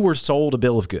with, we were sold a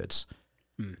bill of goods.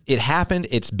 It happened.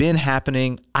 It's been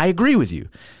happening. I agree with you.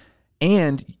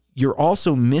 And you're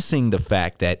also missing the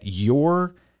fact that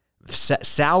your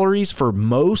salaries for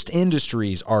most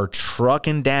industries are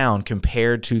trucking down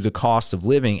compared to the cost of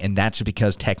living. And that's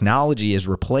because technology is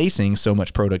replacing so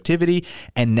much productivity.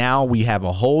 And now we have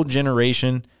a whole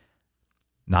generation,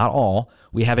 not all,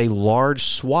 we have a large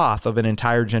swath of an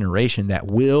entire generation that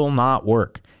will not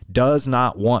work, does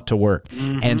not want to work.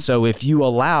 And so if you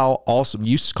allow, also,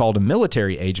 you called them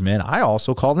military age men, I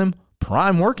also call them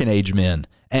prime working age men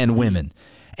and women.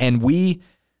 And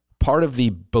part of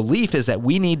the belief is that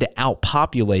we need to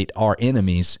outpopulate our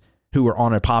enemies who are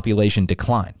on a population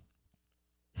decline.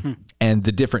 And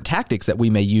the different tactics that we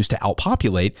may use to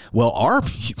outpopulate, well, our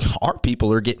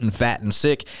people are getting fat and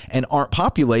sick and aren't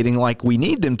populating like we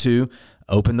need them to.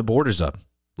 Open the borders up.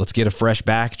 Let's get a fresh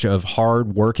batch of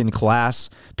hard working class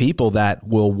people that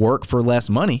will work for less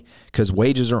money because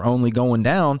wages are only going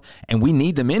down, and we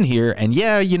need them in here. And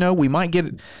yeah, we might get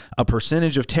a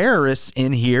percentage of terrorists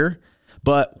in here,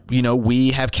 but,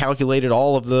 we have calculated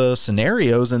all of the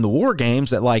scenarios in the war games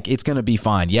that, like, it's going to be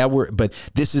fine. Yeah, but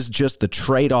this is just the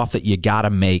trade-off that you got to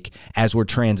make as we're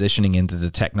transitioning into the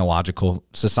technological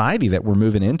society that we're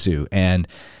moving into. And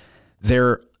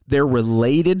they're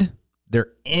related.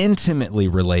 They're intimately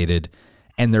related,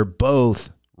 and they're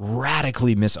both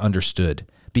radically misunderstood.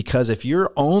 Because if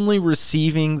you're only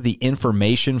receiving the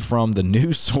information from the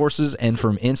news sources and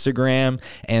from Instagram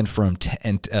and from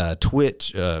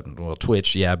Twitch,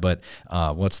 Twitch, yeah, but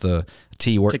what's the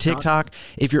T word? TikTok.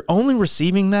 If you're only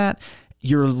receiving that,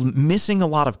 you're missing a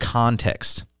lot of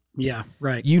context. Yeah,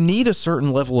 right. You need a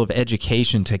certain level of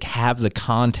education to have the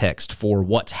context for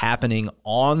what's happening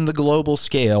on the global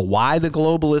scale, why the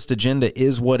globalist agenda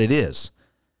is what it is.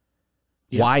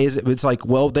 Yeah. Why is it? It's like,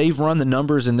 well, they've run the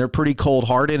numbers and they're pretty cold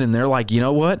hearted and they're like, you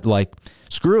know what? Like,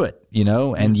 screw it,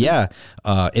 and yeah,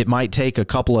 it might take a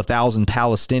couple of thousand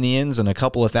Palestinians and a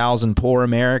couple of thousand poor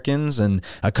Americans and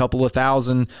a couple of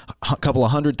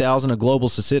 100,000 of global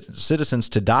citizens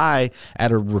to die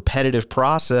at a repetitive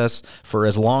process for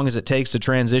as long as it takes to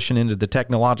transition into the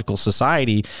technological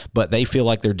society. But they feel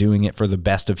like they're doing it for the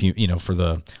best of for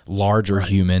the larger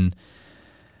human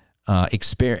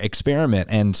experiment.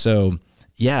 And so,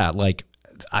 yeah, like,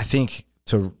 I think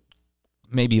to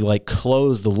maybe like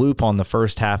close the loop on the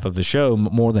first half of the show,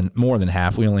 more than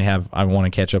half. We only have, I want to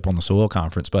catch up on the soil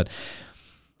conference, but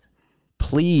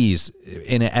please,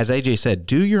 and as AJ said,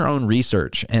 do your own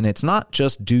research. And it's not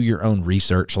just do your own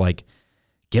research, like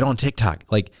get on TikTok,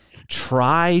 like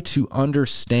try to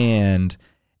understand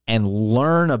and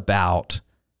learn about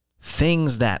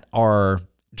things that are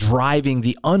driving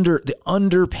the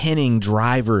underpinning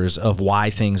drivers of why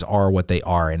things are what they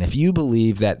are. And if you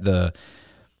believe that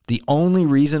the only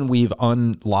reason we've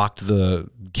unlocked the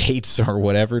gates or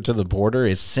whatever to the border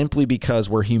is simply because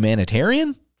we're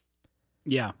humanitarian,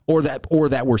 yeah, or that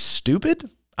we're stupid.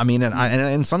 I mean, and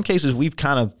in some cases we've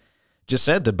kind of just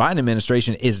said the Biden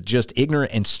administration is just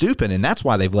ignorant and stupid, and that's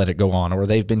why they've let it go on, or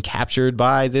they've been captured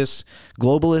by this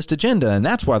globalist agenda, and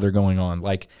that's why they're going on.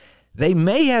 Like, they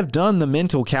may have done the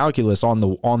mental calculus on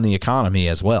the economy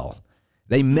as well.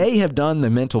 They may have done the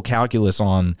mental calculus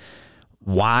on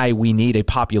why we need a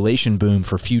population boom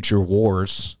for future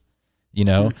wars,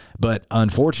 But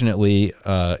unfortunately,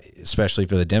 especially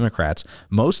for the Democrats,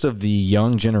 most of the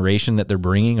young generation that they're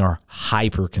bringing are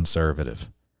hyper-conservative.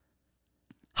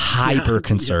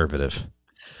 Hyper-conservative.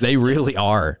 They really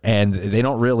are. And they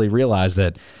don't really realize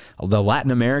that the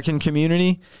Latin American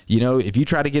community, if you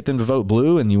try to get them to vote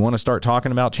blue and you want to start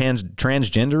talking about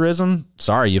transgenderism,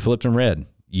 sorry, you flipped them red.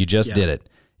 You just did it.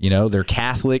 They're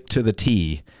Catholic to the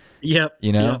T. Yep.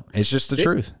 It's just the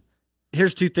truth.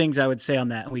 Here's two things I would say on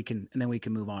that. And then we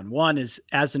can move on. One is,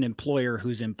 as an employer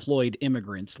who's employed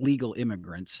immigrants, legal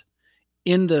immigrants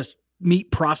in the meat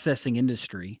processing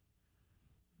industry,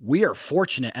 we are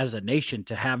fortunate as a nation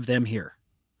to have them here,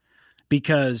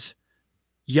 because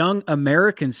young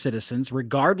American citizens,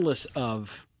 regardless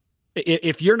of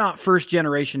if you're not first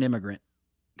generation immigrant,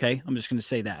 okay, I'm just going to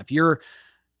say that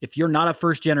if you're not a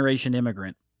first generation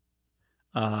immigrant,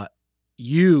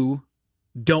 you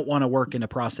don't want to work in a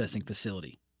processing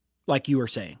facility, like you were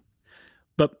saying.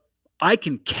 But I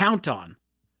can count on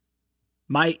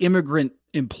my immigrant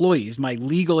employees, my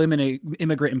legal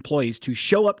immigrant employees, to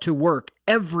show up to work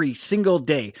every single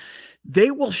day.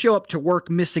 They will show up to work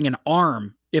missing an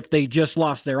arm if they just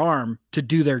lost their arm to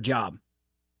do their job,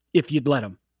 if you'd let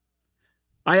them.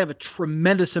 I have a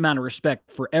tremendous amount of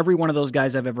respect for every one of those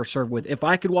guys I've ever served with. If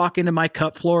I could walk into my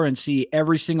cut floor and see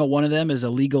every single one of them as a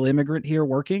legal immigrant here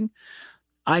working,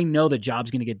 I know the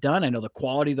job's going to get done. I know the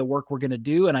quality of the work we're going to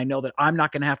do, and I know that I'm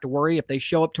not going to have to worry if they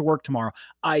show up to work tomorrow.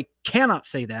 I cannot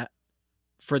say that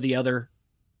for the other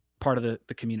part of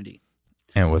the community.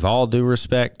 And with all due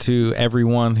respect to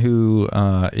everyone who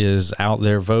is out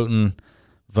there voting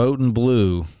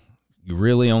blue, you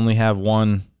really only have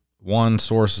one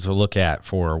source to look at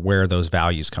for where those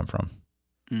values come from.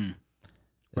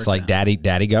 It's like daddy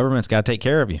government's got to take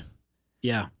care of you.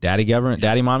 Yeah. Daddy government,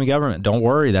 daddy mommy government. Don't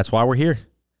worry. That's why we're here.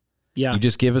 Yeah. You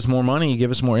just give us more money. You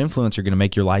give us more influence. You're going to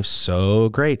make your life so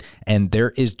great. And there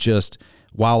is just,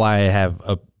 it's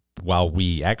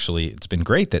been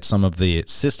great that some of the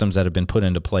systems that have been put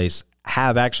into place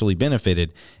have actually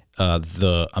benefited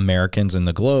the Americans and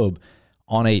the globe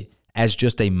as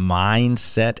just a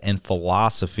mindset and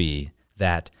philosophy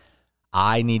that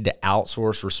I need to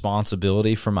outsource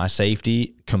responsibility for my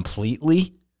safety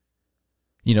completely.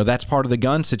 You know, that's part of the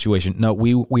gun situation. No,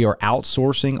 we are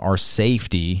outsourcing our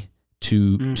safety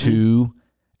to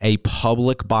a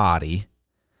public body,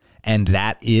 and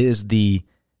that is the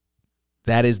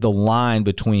line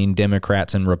between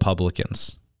Democrats and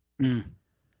Republicans.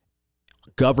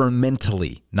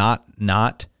 Governmentally,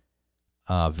 not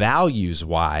values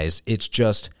wise. It's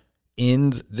just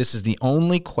this is the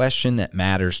only question that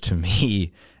matters to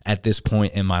me at this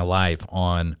point in my life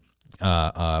on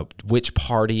which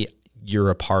party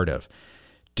you're a part of.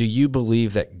 Do you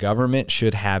believe that government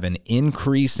should have an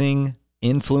increasing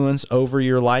influence over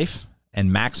your life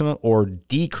and maximum, or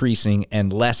decreasing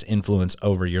and less influence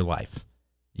over your life?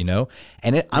 You know,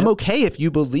 and I'm okay if you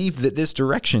believe that this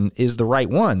direction is the right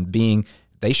one, being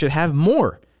they should have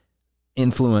more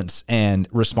influence and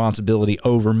responsibility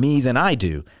over me than I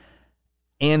do,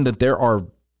 and that there are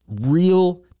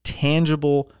real,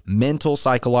 tangible mental,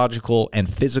 psychological,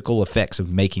 and physical effects of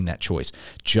making that choice,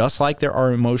 just like there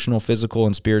are emotional, physical,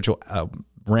 and spiritual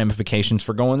ramifications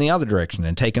for going the other direction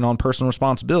and taking on personal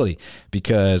responsibility,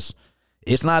 because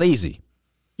it's not easy.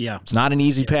 Yeah. It's not an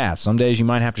easy path. Some days you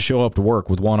might have to show up to work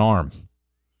with one arm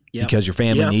because your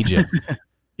family needs you.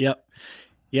 Yep.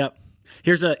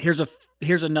 Here's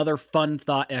another fun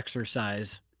thought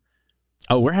exercise.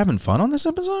 Oh, we're having fun on this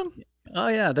episode? Oh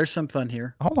yeah, there's some fun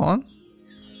here. Hold on.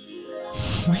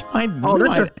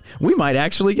 We might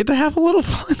actually get to have a little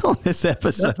fun on this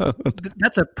episode.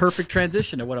 That's a perfect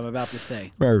transition to what I'm about to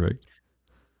say. Perfect.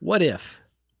 What if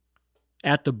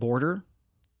at the border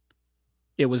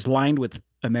it was lined with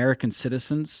American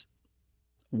citizens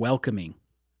welcoming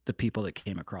the people that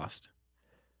came across,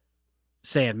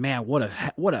 saying, "Man, what a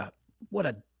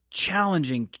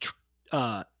challenging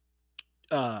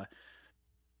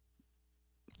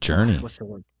journey." What's the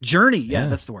word? Journey. Yeah,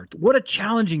 that's the word. What a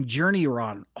challenging journey you're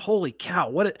on. Holy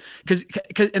cow. Because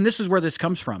this is where this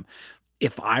comes from.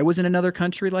 If I was in another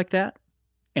country like that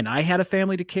and I had a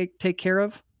family to take care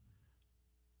of,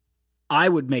 I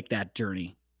would make that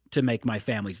journey to make my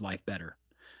family's life better.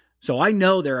 So I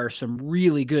know there are some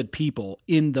really good people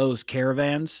in those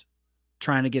caravans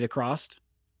trying to get across.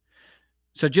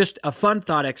 So just a fun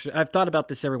thought exercise. I've thought about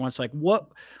this every once. Like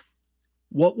what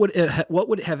would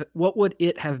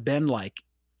it have been like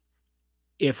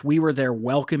if we were there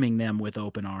welcoming them with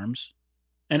open arms?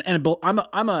 And I was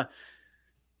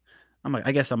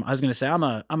going to say I'm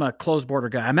a closed border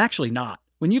guy. I'm actually not.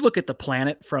 When you look at the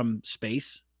planet from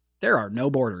space, there are no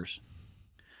borders.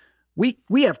 We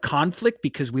have conflict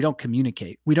because we don't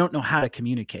communicate. We don't know how to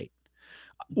communicate.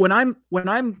 When I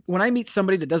meet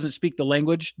somebody that doesn't speak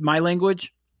my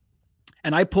language,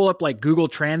 and I pull up like Google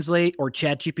Translate or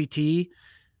ChatGPT,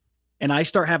 and I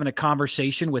start having a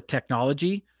conversation with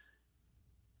technology,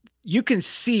 you can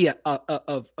see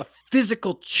a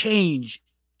physical change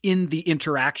in the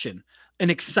interaction,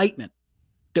 an excitement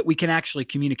that we can actually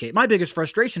communicate. My biggest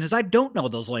frustration is I don't know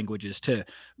those languages to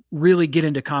really get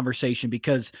into conversation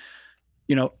because,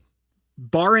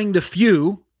 barring the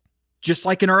few, just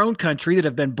like in our own country, that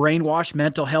have been brainwashed,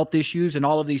 mental health issues and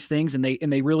all of these things, and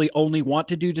they really only want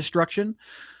to do destruction.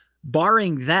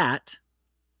 Barring that,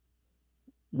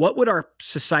 what would our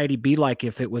society be like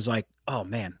if it was like, oh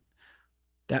man,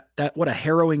 that what a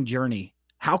harrowing journey.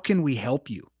 How can we help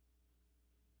you?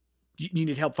 You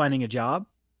need help finding a job?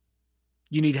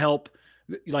 You need help?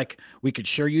 Like, we could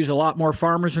sure use a lot more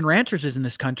farmers and ranchers in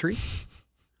this country.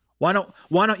 Why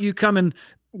don't you come and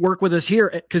work with us here?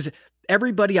 Because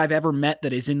everybody I've ever met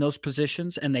that is in those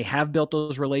positions and they have built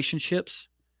those relationships,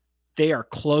 they are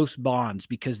close bonds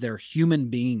because they're human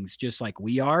beings just like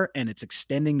we are, and it's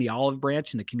extending the olive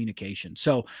branch and the communication.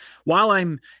 So while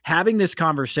I'm having this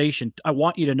conversation, I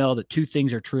want you to know that two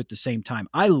things are true at the same time.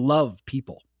 I love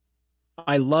people.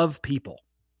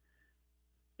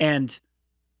 And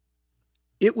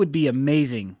it would be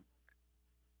amazing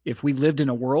if we lived in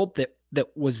a world that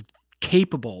was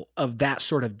capable of that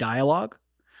sort of dialogue.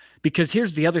 Because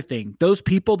here's the other thing. Those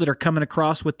people that are coming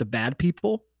across with the bad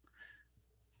people,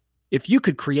 if you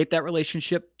could create that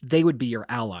relationship, they would be your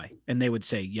ally. And they would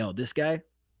say, yo, this guy,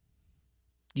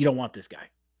 you don't want this guy.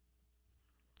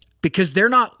 Because they're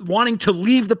not wanting to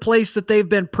leave the place that they've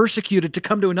been persecuted to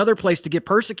come to another place to get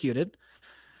persecuted.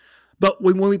 But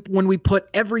when we put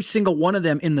every single one of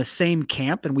them in the same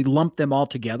camp and we lump them all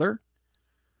together,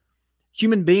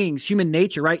 human beings, human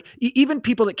nature, right? Even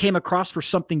people that came across for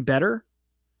something better,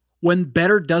 when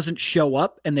better doesn't show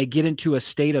up and they get into a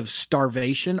state of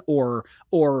starvation or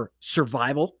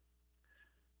survival,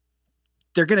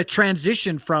 they're going to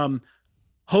transition from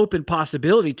hope and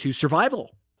possibility to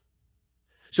survival.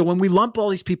 So when we lump all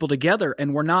these people together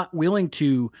and we're not willing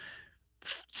to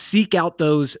seek out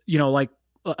those, like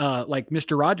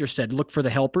Mr. Rogers said, look for the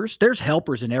helpers. There's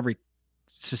helpers in every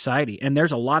society, and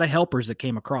there's a lot of helpers that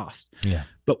came across. Yeah.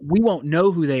 But we won't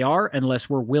know who they are unless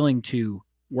we're willing to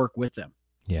work with them.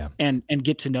 Yeah. And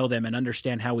get to know them and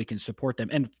understand how we can support them.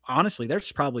 And honestly,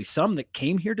 there's probably some that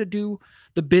came here to do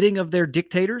the bidding of their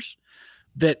dictators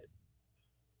that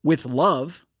with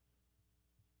love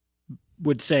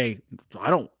would say,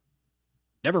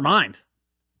 never mind,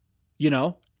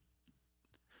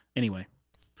 Anyway,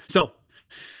 so.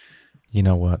 You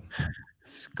know what?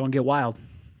 It's going to get wild.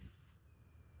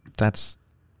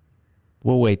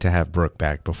 We'll wait to have Brooke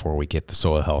back before we get the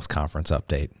Soil Health Conference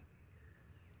update.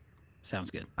 Sounds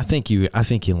good. I think you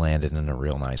landed in a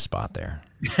real nice spot there.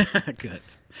 Good.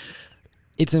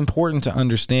 It's important to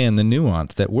understand the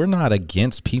nuance that we're not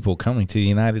against people coming to the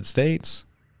United States.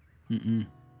 Mm-mm.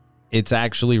 It's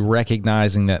actually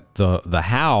recognizing that the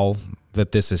how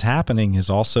that this is happening has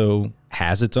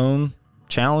its own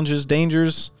challenges,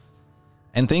 dangers,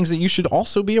 and things that you should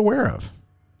also be aware of.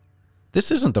 This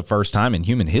isn't the first time in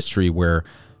human history where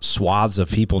swaths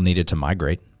of people needed to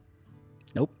migrate.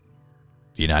 Nope.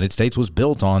 The United States was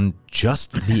built on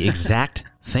just the exact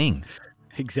thing.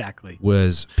 Exactly.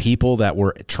 Was people that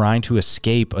were trying to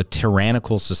escape a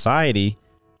tyrannical societies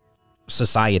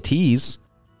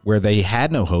where they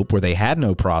had no hope, where they had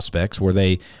no prospects, where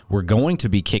they were going to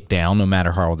be kicked down no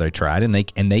matter how they tried, and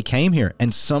they came here.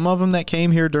 And some of them that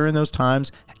came here during those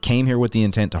times came here with the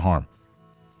intent to harm.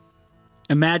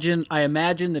 I imagine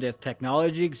that if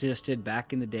technology existed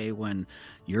back in the day when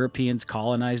Europeans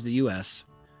colonized the U.S.,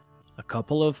 a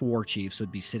couple of war chiefs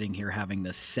would be sitting here having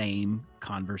the same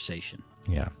conversation.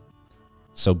 Yeah.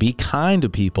 So be kind to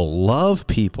people, love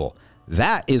people.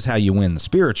 That is how you win the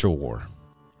spiritual war.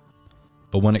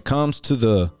 But when it comes to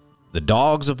the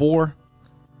dogs of war,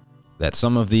 that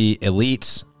some of the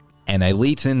elites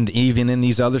and even in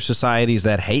these other societies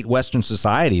that hate Western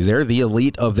society, they're the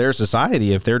elite of their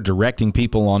society. If they're directing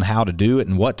people on how to do it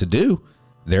and what to do,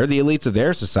 they're the elites of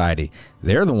their society.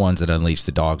 They're the ones that unleash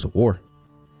the dogs of war.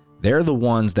 They're the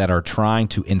ones that are trying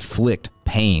to inflict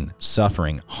pain,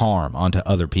 suffering, harm onto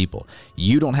other people.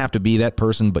 You don't have to be that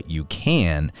person, but you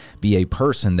can be a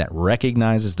person that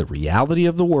recognizes the reality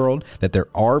of the world, that there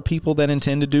are people that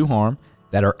intend to do harm,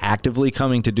 that are actively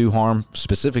coming to do harm,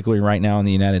 specifically right now in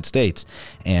the United States.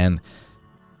 And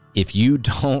if you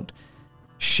don't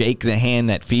shake the hand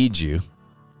that feeds you,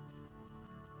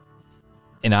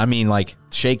 and I mean like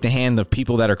shake the hand of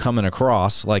people that are coming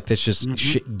across, like that's just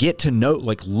get to know,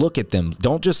 like look at them.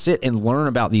 Don't just sit and learn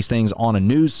about these things on a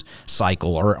news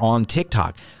cycle or on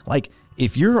TikTok. Like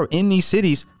if you're in these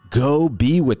cities, go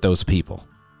be with those people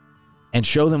and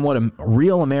show them what a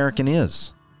real American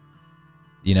is.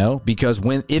 Because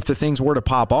if the things were to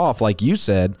pop off, like you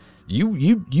said,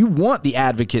 you want the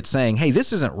advocate saying, hey,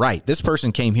 this isn't right. This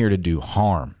person came here to do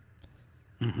harm.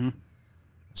 Mm-hmm.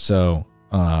 So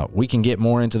we can get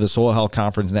more into the Soil Health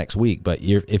Conference next week, but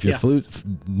if you're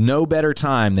no better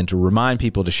time than to remind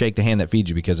people to shake the hand that feeds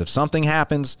you, because if something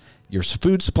happens, your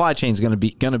food supply chain is going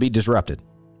to be disrupted.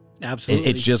 Absolutely.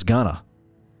 It's just gonna.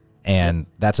 And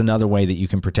that's another way that you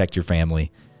can protect your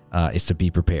family. Is to be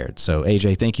prepared. So,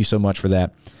 AJ, thank you so much for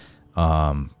that.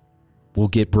 We'll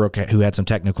get Brooke, who had some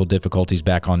technical difficulties,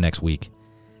 back on next week.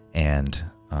 And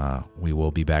we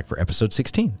will be back for episode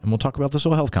 16, and we'll talk about the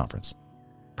Soil Health Conference.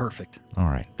 Perfect. All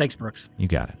right. Thanks, Brooks. You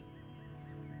got it.